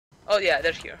Oh yeah,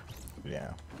 they're here.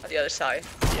 Yeah. On the other side.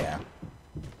 Yeah.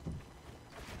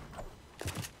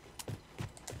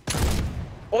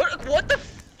 Or what the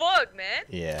fuck, man?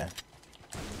 Yeah.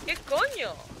 ¿Qué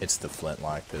coño? It's the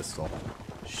flintlock pistol.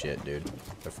 Shit, dude.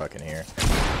 They're fucking here.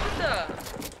 What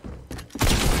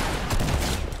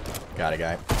Got a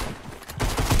guy.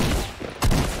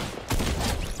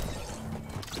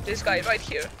 the? This guy right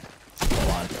here.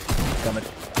 Hold on. Coming.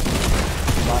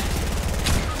 Come on.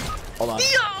 Hold on.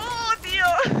 Dio! Oh, Dio!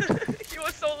 He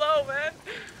was so low, man.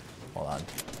 Hold on.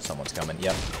 Someone's coming.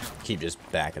 Yep. Keep just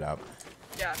backing up.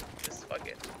 Yeah, just fuck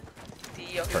it. Dio,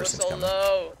 he was Person's so coming.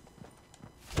 low.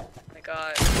 Oh my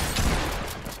god.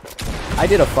 I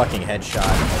did a fucking headshot.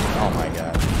 Oh my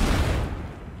god.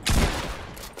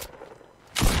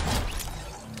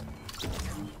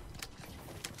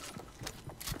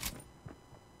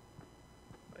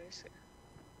 What is it?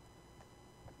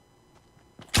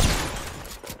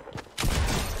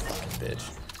 Bitch.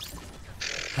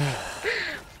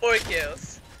 4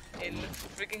 kills in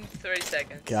freaking 30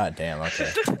 seconds. God damn,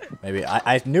 okay. Maybe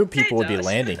I knew people would be Josh.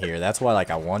 landing here. That's why like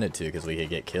I wanted to, because we could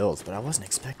get kills, but I wasn't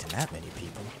expecting that many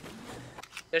people.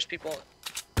 There's people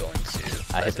going to.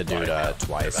 I hit the dude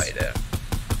twice. Right there.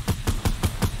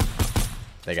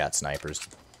 They got snipers.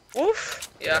 Oof.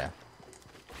 Yeah.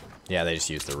 Yeah, they just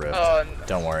used the rift. Oh, no.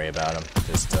 Don't worry about them.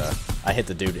 Just I hit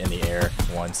the dude in the air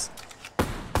once.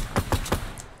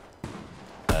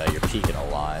 You're peeking a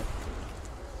lot.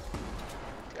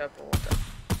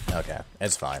 Okay,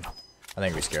 it's fine. I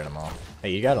think we scared them all.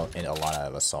 Hey, you got a lot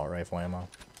of assault rifle ammo?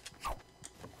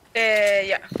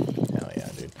 Yeah. Hell yeah,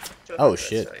 dude. Oh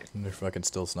shit, they're fucking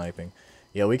still sniping.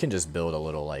 Yeah, we can just build a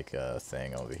little like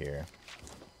thing over here.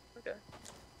 Okay.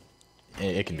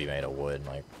 It can be made of wood.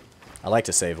 Like, I like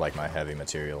to save like my heavy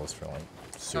materials for like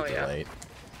super yeah. late.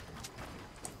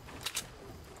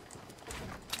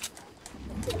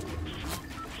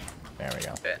 There we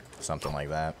go. Yeah. Something like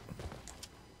that.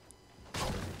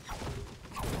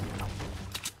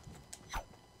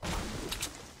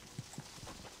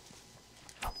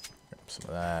 Grab some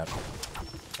of that.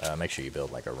 Make sure you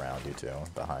build like around you too,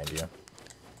 behind you.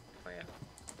 Oh yeah.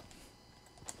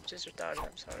 Just retarded,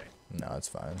 I'm sorry. No, it's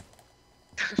fine.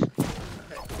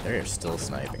 They're still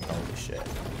sniping. Holy shit.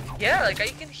 Yeah, like I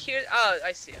can hear. Oh,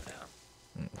 I see it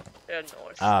now. They're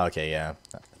north. Ah, okay, yeah.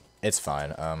 It's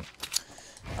fine.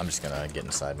 I'm just gonna get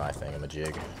inside my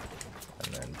thingamajig.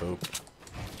 And then boop.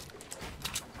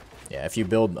 Yeah, if you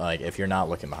build, like, if you're not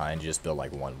looking behind you, just build,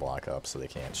 like, one block up so they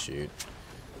can't shoot,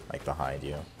 like, behind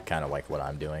you. Kind of like what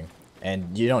I'm doing.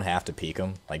 And you don't have to peek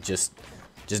them. Like, just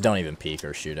don't even peek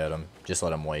or shoot at them. Just let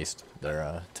them waste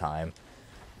their, time.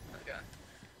 Okay.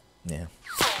 Yeah.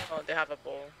 Oh, they have a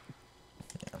bow.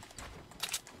 Yeah.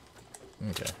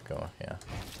 Okay, go, yeah.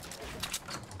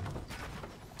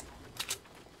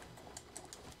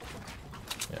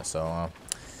 Yeah, so,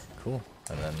 cool.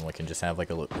 And then we can just have, like,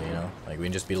 a little, you know, like, we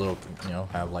can just be a little, you know,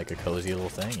 have, like, a cozy little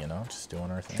thing, you know, just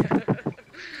doing our thing.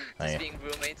 Just being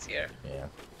roommates here. Yeah,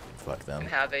 fuck them. And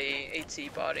have a tea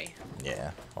party.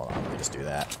 Yeah, hold on, let me just do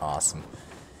that. Awesome.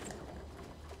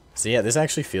 So, yeah, this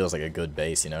actually feels like a good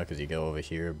base, you know, because you go over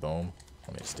here, boom.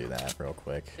 Let me just do that real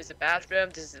quick. This is the bathroom,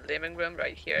 this is the living room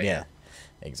right here. Yeah,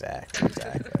 exactly.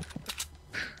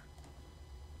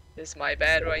 This is my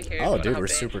bed right here. Oh, dude, we're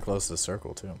super close to the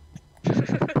circle, too.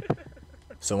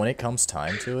 So when it comes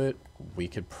time to it, we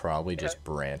could probably just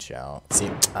branch out. See,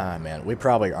 man, we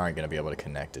probably aren't going to be able to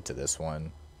connect it to this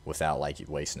one without, like,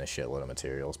 wasting a shitload of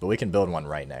materials. But we can build one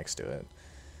right next to it.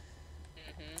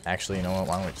 Actually, you know what?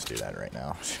 Why don't we just do that right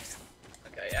now?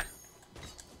 Okay, yeah.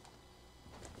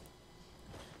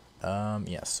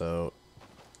 Yeah, so...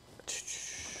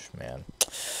 Man.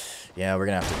 Yeah, we're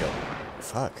going to have to go...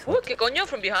 Fuck. Oh, ¿qué coño?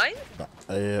 From behind?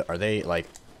 Are they, like...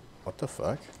 What the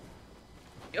fuck?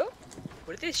 Yo?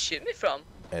 Where did they shoot me from?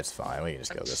 It's fine. We can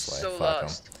just go this way. So Fuck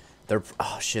lost. them. They're...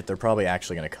 Oh, shit. They're probably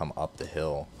actually going to come up the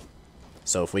hill.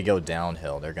 So if we go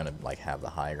downhill, they're going to, like, have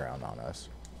the high ground on us.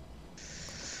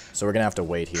 So we're going to have to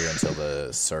wait here until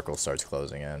the circle starts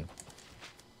closing in.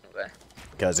 Okay.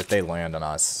 Because if they land on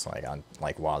us,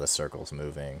 like, while the circle's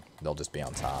moving, they'll just be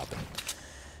on top, and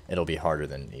it'll be harder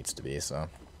than it needs to be, so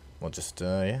we'll just,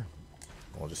 yeah.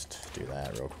 We'll just do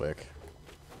that real quick.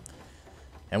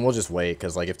 And we'll just wait,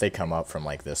 because, like, if they come up from,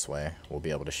 like, this way, we'll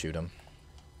be able to shoot them.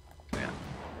 Yeah.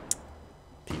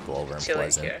 People over in Chilling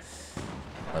Pleasant. here.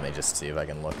 Let me just see if I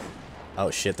can look. Oh,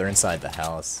 shit, they're inside the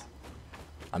house.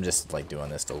 I'm just, like, doing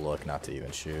this to look, not to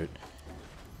even shoot.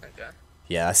 Okay.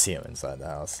 Yeah, I see him inside the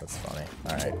house. That's funny.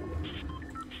 Alright.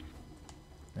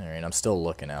 Alright, I'm still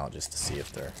looking out just to see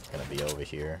if they're gonna be over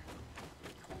here.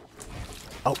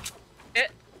 Oh! Yeah,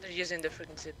 they're using the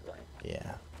freaking zip line.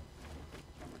 Yeah.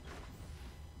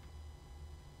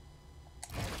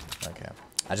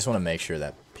 I just want to make sure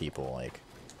that people, like,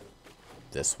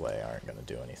 this way aren't going to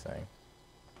do anything.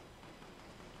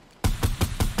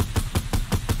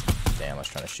 Damn, I was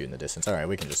trying to shoot in the distance. Alright,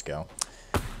 we can just go.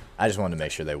 I just wanted to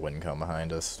make sure they wouldn't come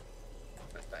behind us.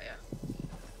 Yeah.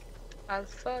 I'll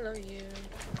follow you.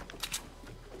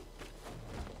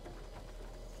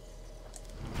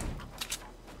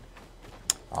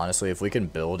 Honestly, if we can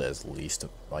build as least,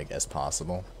 like, as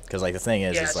possible. Because, like, the thing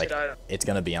is, it's like, it's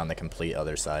going to be on the complete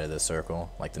other side of the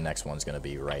circle. Like, the next one's going to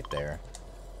be right there.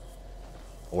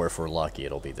 Or if we're lucky,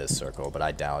 it'll be this circle. But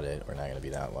I doubt it. We're not going to be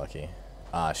that lucky.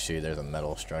 Ah, shoot, there's a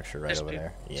metal structure right over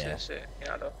there. Yeah.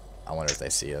 I wonder if they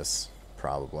see us.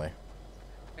 Probably.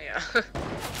 Yeah.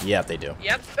 Yep, they do.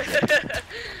 Yep.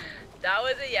 That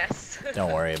was a yes.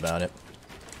 Don't worry about it.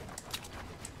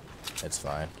 It's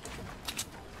fine.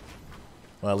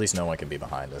 Well, at least no one can be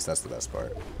behind us. That's the best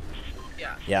part.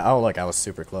 Yeah. Yeah, oh, look, I was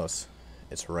super close.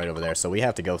 It's right over there. So we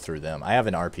have to go through them. I have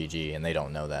an RPG, and they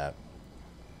don't know that.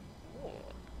 Ooh,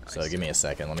 nice. So give me a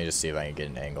second. Let me just see if I can get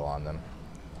an angle on them.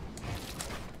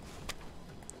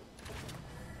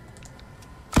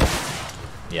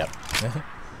 Yep.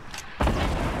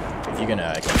 If you can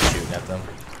keep shooting at them.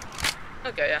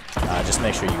 Okay, yeah. Just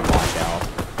make sure you watch out.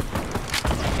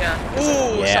 Yeah.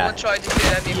 Ooh, yeah. Someone tried to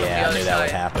shoot at me from the other I knew that side. would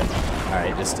happen.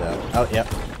 Alright, just, oh, yep.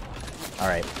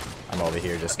 Alright, I'm over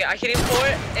here just... Okay, I hit him for,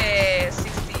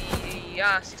 60,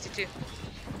 yeah, 62.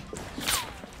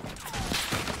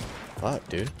 Fuck,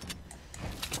 dude.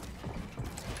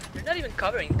 They're not even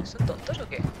covering. ¿Son tontos o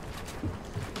qué?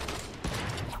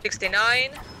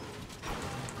 69.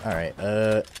 Alright,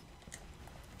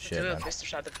 shit, Dual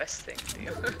pistols are the best thing,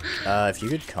 dude. if you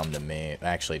could come to me,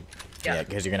 actually, yeah,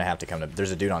 because you're gonna have to come to...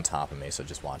 There's a dude on top of me, so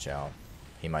just watch out.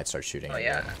 He might start shooting. Oh,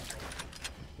 yeah.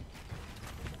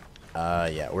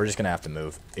 Yeah, we're just gonna have to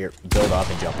move. Here, build up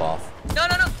and jump off. No,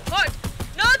 no, no! What?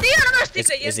 No, tío, no me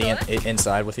estoy Is he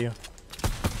inside with you?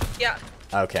 Yeah.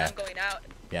 Okay. I'm going out.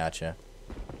 Gotcha.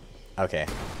 Okay.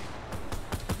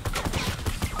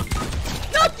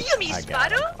 No, tío, mi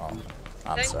disparo! Oh,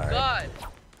 I'm Thank sorry. God.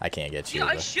 I can't get you. Tío,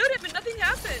 I shoot him and nothing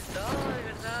happened. Oh, de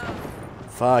verdad.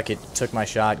 Fuck, it took my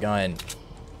shotgun.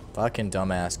 Fucking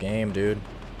dumbass game, dude.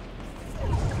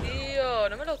 Tío,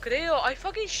 no me lo creo. I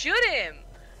fucking shoot him.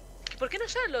 ¿Por qué no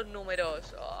salen los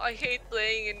números? Oh, I hate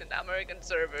playing in American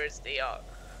servers, tío.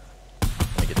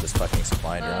 Let me get this fucking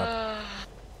supply drop.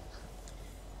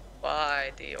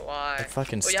 Why, tío? Why? It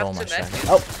fucking Oh, stole my shotgun.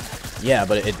 Oh! Yeah,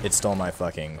 but it stole my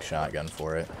fucking shotgun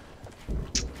for it.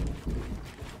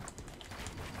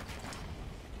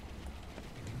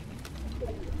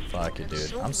 Fuck it,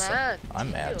 dude.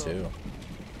 I'm mad too.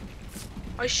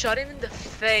 I shot him in the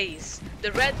face.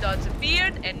 The red dots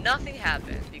appeared and nothing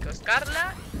happened because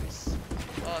Carla is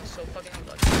so fucking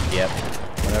unlucky. Yep.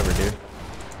 Whatever, dude.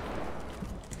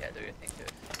 Yeah, do your thing,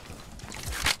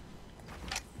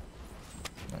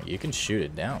 dude. You can shoot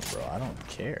it down, bro. I don't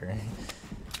care.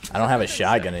 I don't have a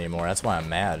shotgun anymore. That's why I'm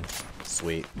mad.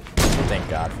 Sweet. Thank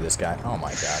God for this guy. Oh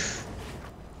my God.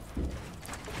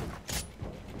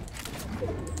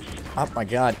 Oh my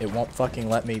God. It won't fucking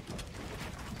let me.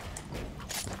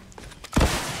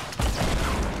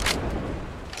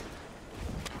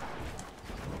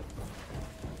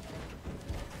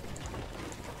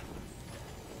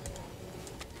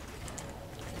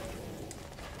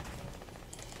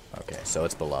 Okay, so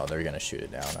it's below. They're gonna shoot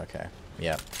it down. Okay.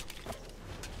 Yeah.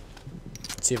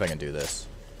 Let's see if I can do this.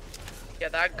 Yeah,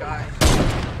 that guy.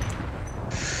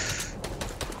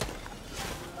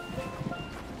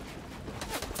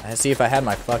 I see if I had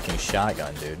my fucking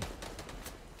shotgun, dude.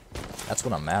 That's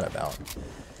what I'm mad about.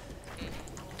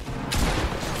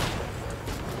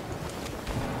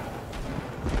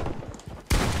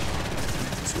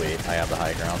 Sweet, I have the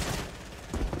high ground.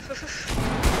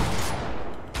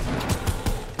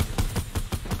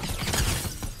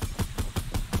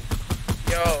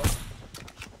 Yo.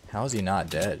 How is he not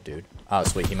dead, dude? Oh,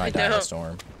 sweet, he might die in a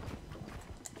storm.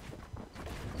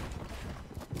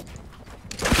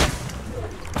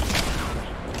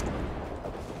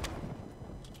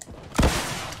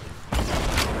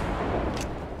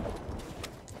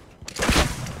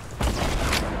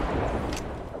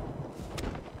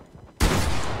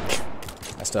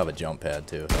 I still have a jump pad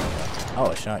too. Oh,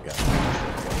 a shotgun.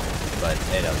 But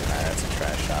it doesn't matter, it's a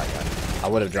trash shotgun. I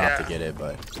would have dropped to get it,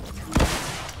 but...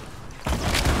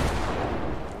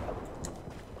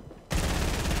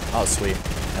 Oh, sweet.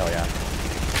 Hell yeah.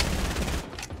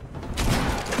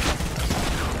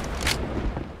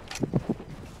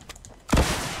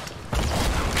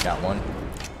 Got one.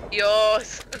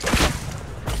 Dios.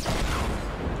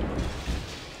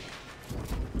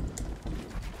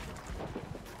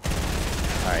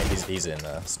 Alright, he's in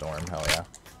the storm. Hell yeah.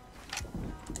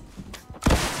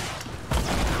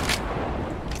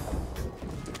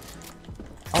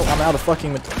 I'm out of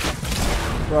fucking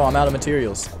bro, I'm out of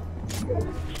materials.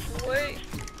 Wait.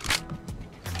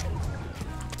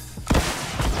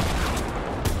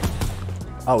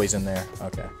 Oh, he's in there.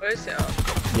 Okay. Where's he?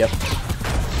 Oh. Yep.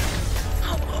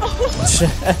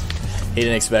 He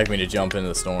didn't expect me to jump into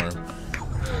the storm.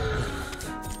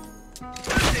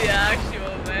 What's the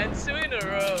actual, man? 2 in a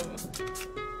row.